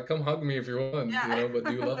here. Like come hug me if you want, but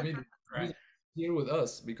do you love me? He's Right. here with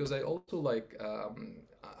us because I also like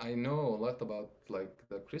I know a lot about like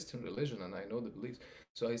the Christian religion and I know the beliefs.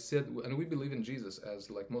 So I said, and we believe in Jesus as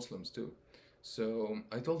like Muslims too. So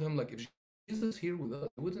I told him like if Jesus here with us,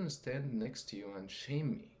 he wouldn't stand next to you and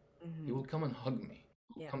shame me. He will come and hug me.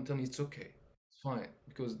 He will Yeah. come tell me it's okay, it's fine,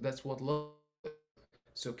 because that's what love.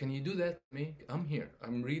 So can you do that to me? I'm here.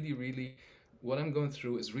 I'm really, really, what I'm going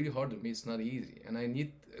through is really hard on me. It's not easy. And I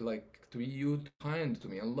need like to be you kind to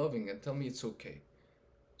me and loving and tell me it's okay.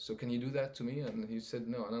 So can you do that to me? And he said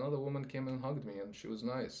no. And another woman came and hugged me and she was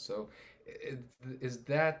nice. So it is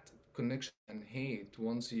that connection and hate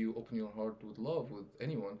once you open your heart with love with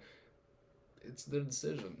anyone, it's their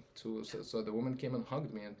decision to so the woman came and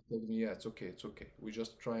hugged me and told me yeah it's okay, we're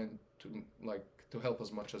just trying to like to help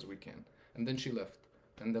as much as we can, and then she left,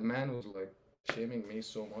 and the man was like shaming me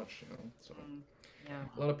so much, so Yeah.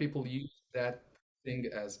 a lot of people use that thing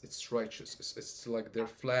as it's righteous, it's like their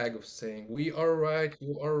flag of saying we are right,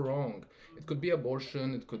 you are wrong. It could be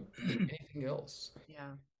abortion, it could be anything else.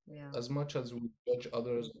 Yeah. Yeah. As much as we judge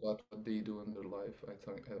others about what they do in their life, I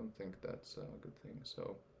don't think that's a good thing,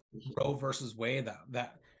 so Roe versus Wade,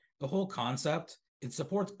 that the whole concept, it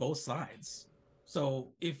supports both sides.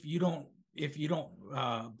 So if you don't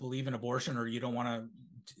believe in abortion, or you don't want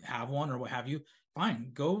to have one or what have you,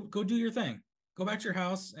 fine, go do your thing, go back to your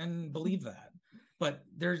house and believe that. But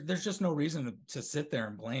there's just no reason to sit there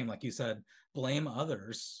and blame, like you said, blame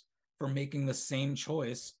others for making the same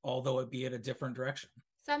choice, although it be at a different direction.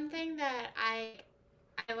 Something that I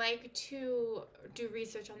like to do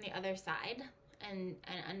research on the other side and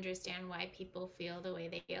understand why people feel the way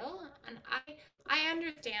they feel. And I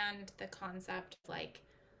understand the concept of like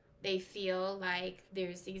they feel like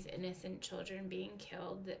there's these innocent children being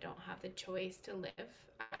killed that don't have the choice to live.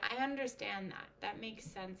 I understand that. That makes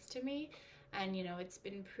sense to me. And it's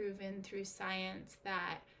been proven through science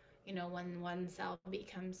that when one cell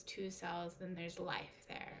becomes two cells, then there's life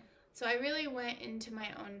there. So I really went into my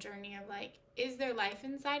own journey of like, is there life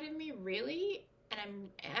inside of me really? And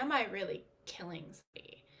am I really killing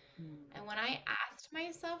somebody? And when I asked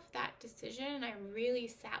myself that decision, I really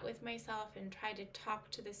sat with myself and tried to talk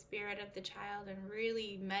to the spirit of the child and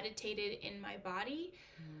really meditated in my body.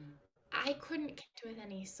 I couldn't connect with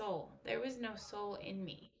any soul. There was no soul in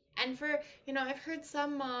me. And I've heard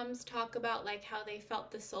some moms talk about like how they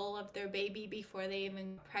felt the soul of their baby before they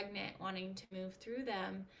even got pregnant, wanting to move through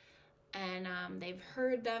them. And they've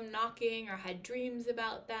heard them knocking or had dreams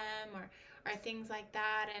about them or things like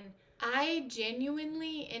that. And I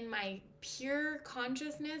genuinely, in my pure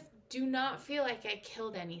consciousness, do not feel like I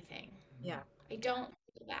killed anything. Yeah. I don't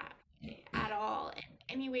feel that at all in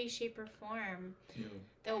any way, shape, or form. yeah.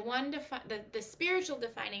 The spiritual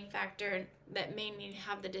defining factor that made me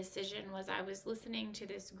have the decision was I was listening to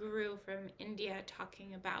this guru from India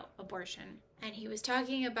talking about abortion. And he was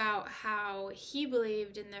talking about how he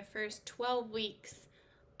believed in the first 12 weeks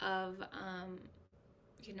of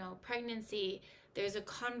pregnancy, there's a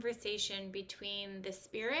conversation between the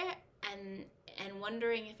spirit and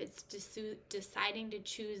wondering if it's deciding to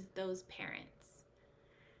choose those parents.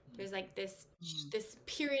 There's like this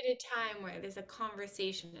period of time where there's a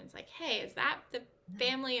conversation. And it's like, hey, is that the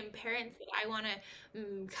family and parents that I want to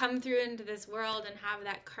come through into this world and have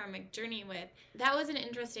that karmic journey with? That was an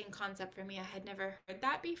interesting concept for me. I had never heard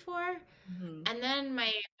that before. And then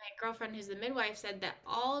my girlfriend, who's the midwife, said that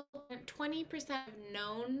all 20% of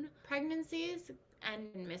known pregnancies end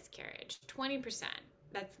in miscarriage. 20%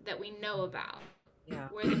 that we know about. Yeah.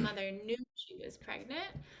 Where the mother knew she was pregnant.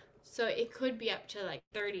 So it could be up to like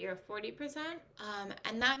 30 or 40%.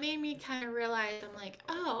 And that made me kind of realize, I'm like,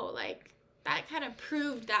 oh, like that kind of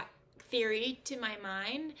proved that theory to my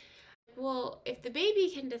mind. Well, if the baby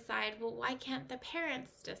can decide, well, why can't the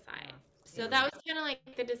parents decide? So that was kind of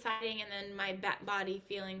like the deciding, and then my body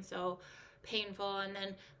feeling so painful. And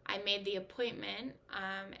then I made the appointment,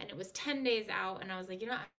 and it was 10 days out. And I was like,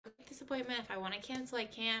 I'll make this appointment. If I want to cancel, I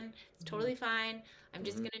can. It's totally fine. I'm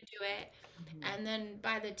just going to do it. And then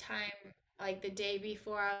by the time like the day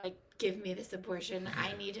before, like, give me this abortion.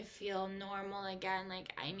 I need to feel normal again.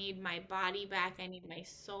 Like, I need my body back. I need my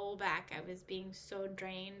soul back. I was being so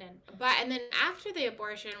drained. And then after the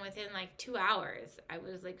abortion, within like 2 hours, I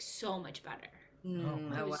was like so much better.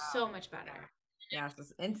 I was so much better. Yeah, it's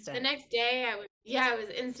The instant. next day, it was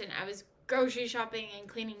instant. I was grocery shopping and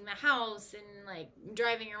cleaning the house and like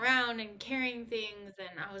driving around and carrying things.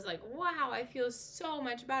 And I was like, wow, I feel so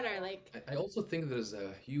much better. Like, I also think there's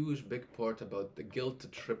a huge big part about the guilt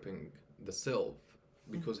tripping the self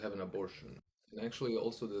because have an abortion. And actually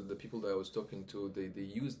also the people that I was talking to, they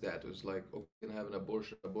use that. It was like, oh, you're gonna have an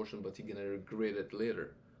abortion, but you're gonna regret it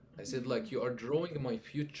later. I said like you are drawing my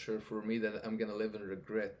future for me that I'm gonna live in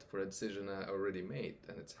regret for a decision I already made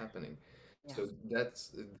and it's happening. So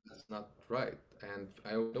that's not right. And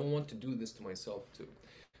I don't want to do this to myself too.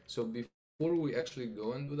 So before we actually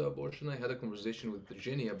go and do the abortion, I had a conversation with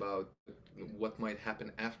Jenny about what might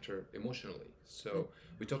happen after emotionally. So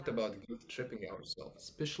we talked about guilt tripping ourselves,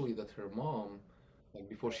 especially that her mom, like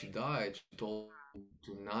before she died, she told her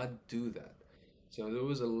to not do that. So there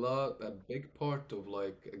was a big part of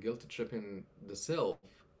like guilt tripping the self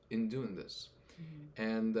in doing this.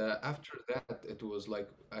 And after that, it was like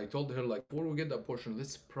I told her like before we get the abortion,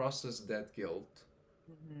 let's process that guilt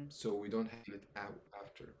so we don't have it out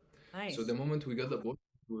after. So Nice. the moment we got the book,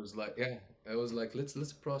 it was like, yeah, I was like, let's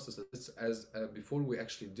process it. Let's, as before we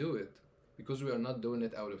actually do it, because we are not doing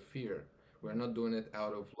it out of fear. We are not doing it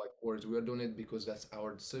out of like words. We are doing it because that's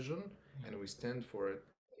our decision, and we stand for it,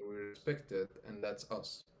 and we respect it, and that's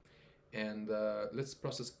us. And let's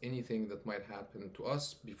process anything that might happen to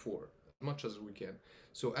us before, as much as we can.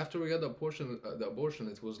 So after we got the abortion,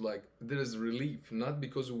 it was like there is relief, not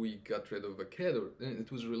because we got rid of a kid, or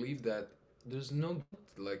it was relief that there's no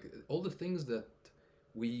like all the things that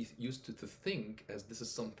we used to think as this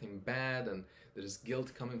is something bad and there is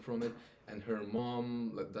guilt coming from it. And her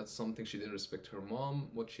mom, like that's something she didn't respect her mom,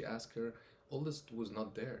 what she asked her. All this was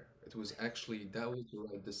not there. It was actually that was the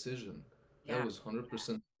right decision. That Yeah. was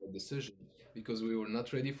 100% a decision because we were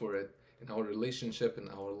not ready for it in our relationship, in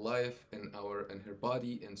our life, in her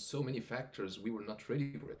body, and so many factors. We were not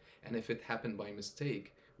ready for it. And if it happened by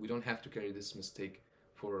mistake, we don't have to carry this mistake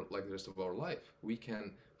for like the rest of our life. We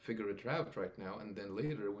can figure it out right now, and then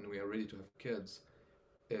later when we are ready to have kids,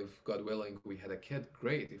 if God willing we had a kid,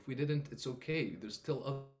 great. If we didn't, it's okay. There's still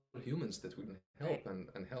other humans that we can Right. help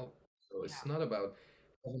and help. So Yeah. it's not about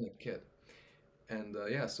having a kid. And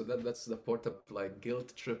yeah, so that's the part of like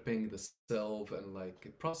guilt tripping the self and like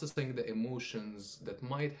processing the emotions that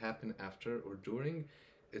might happen after or during.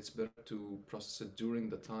 It's better to process it during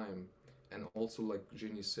the time. And also, like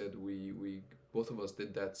Jenny said, we both of us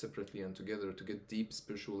did that separately and together to get deep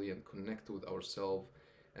spiritually and connect with ourselves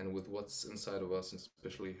and with what's inside of us, and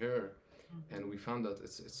especially her. And we found that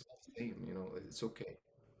it's all the same, you know, it's okay.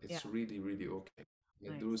 Yeah. It's really, really okay.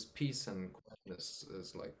 Like, there Nice. was peace and quietness.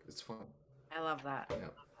 It's like it's fine. I love that. Yeah.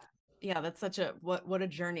 Yeah, that's such a what a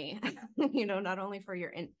journey. Not only for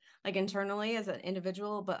your like internally as an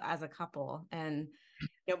individual, but as a couple. And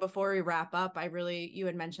before we wrap up, you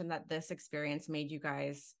had mentioned that this experience made you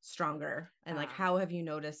guys stronger. And like how have you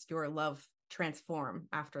noticed your love transform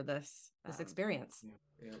after this experience?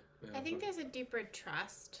 Yeah, yeah, I think there's a deeper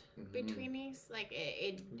trust between us. Like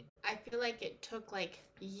I feel like it took like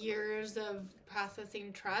years of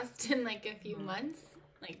processing trust in like a few months.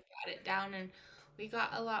 Like got it down, and we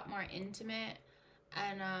got a lot more intimate.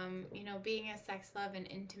 And being a sex, love, and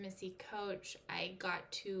intimacy coach, I got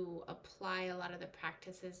to apply a lot of the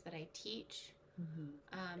practices that I teach.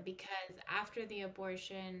 Because after the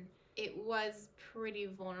abortion, it was pretty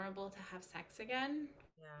vulnerable to have sex again.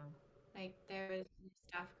 Yeah. Like there was some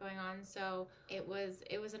stuff going on, so it was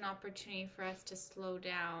an opportunity for us to slow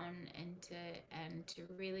down and to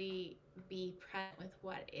really be present with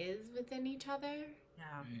what is within each other.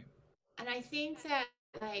 Yeah. And I think that,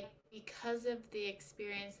 like, because of the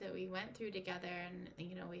experience that we went through together, and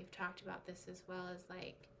we've talked about this as well, as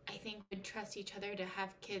like I think we'd trust each other to have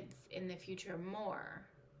kids in the future more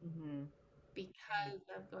because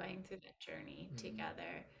of going through that journey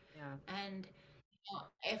together. Yeah. And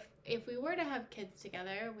if we were to have kids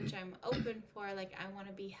together, which I'm open for, like I want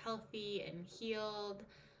to be healthy and healed.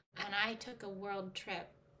 And I took a world trip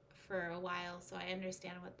for a while, so I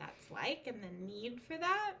understand what that's like and the need for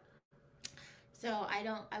that. So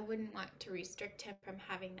I wouldn't want to restrict him from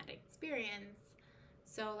having that experience.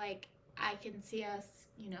 So like I can see us,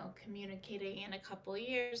 communicating in a couple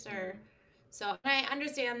years or so. And I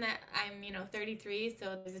understand that I'm, 33,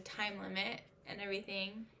 so there's a time limit and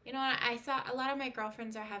everything. I saw a lot of my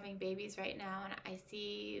girlfriends are having babies right now, and I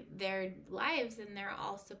see their lives and they're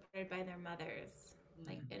all supported by their mothers.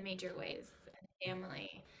 like in major ways in the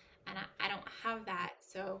family. And I don't have that.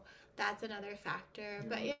 So that's another factor.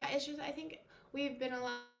 But yeah, it's just, I think we've been a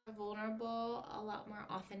lot more vulnerable, a lot more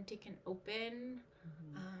authentic and open.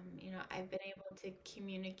 I've been able to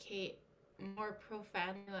communicate more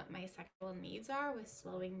profoundly what my sexual needs are with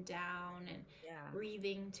slowing down and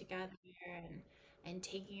breathing together and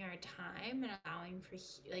taking our time and allowing for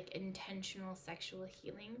intentional sexual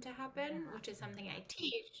healing to happen, which is something I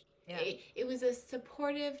teach. It was a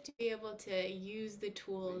supportive to be able to use the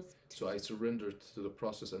tools. So I surrendered to the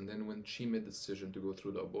process, and then when she made the decision to go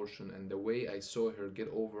through the abortion, and the way I saw her get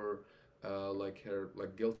over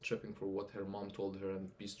her guilt tripping for what her mom told her,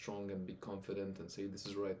 and be strong and be confident and say this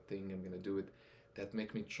is the right thing, I'm gonna do it, that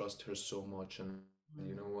make me trust her so much. And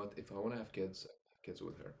you know what, if I want to have kids, I'll have kids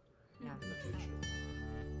with her in the future.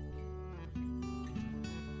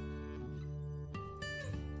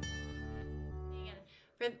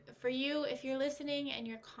 For you, if you're listening and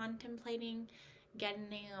you're contemplating getting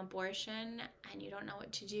an abortion and you don't know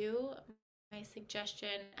what to do, my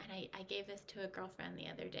suggestion, and I gave this to a girlfriend the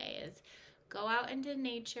other day, is go out into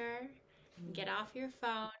nature, get off your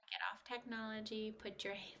phone, get off technology, put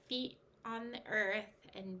your feet on the earth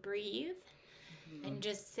and breathe, and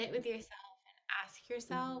just sit with yourself and ask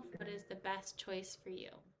yourself what is the best choice for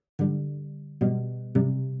you.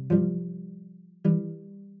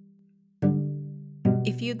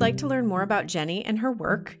 If you'd like to learn more about Jenny and her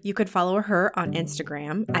work, you could follow her on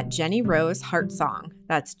Instagram at Jenny Rose Heartsong.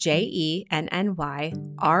 That's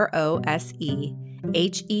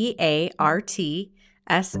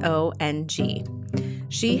JennyRoseHeartsong.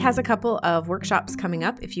 She has a couple of workshops coming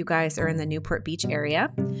up if you guys are in the Newport Beach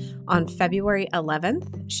area. On February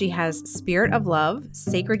 11th, she has Spirit of Love,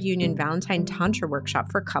 Sacred Union Valentine Tantra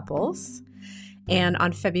Workshop for couples. And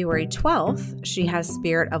on February 12th, she has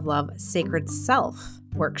Spirit of Love, Sacred Self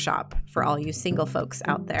workshop for all you single folks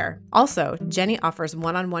out there. Also, Jenny offers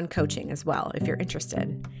one-on-one coaching as well if you're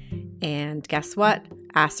interested. And guess what?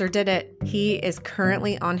 Acer did it. He is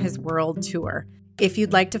currently on his world tour. If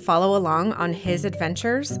you'd like to follow along on his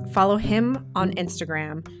adventures, follow him on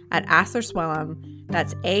Instagram at Acer Swellum.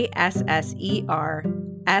 That's ASSERSWELAM.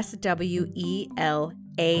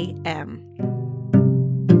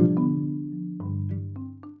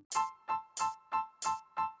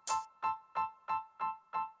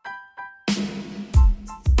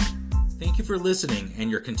 Thank you for listening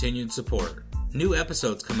and your continued support. New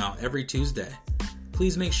episodes come out every Tuesday.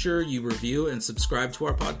 Please make sure you review and subscribe to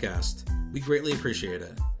our podcast. We greatly appreciate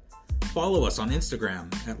it. Follow us on Instagram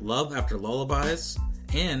at Love After Lullabies.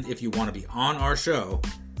 And if you want to be on our show,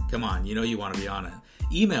 come on, you know you want to be on it.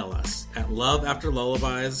 Email us at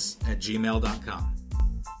loveafterlullabies@gmail.com.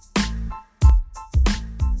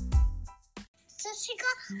 So she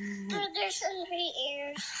got burgers in her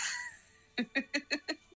ears.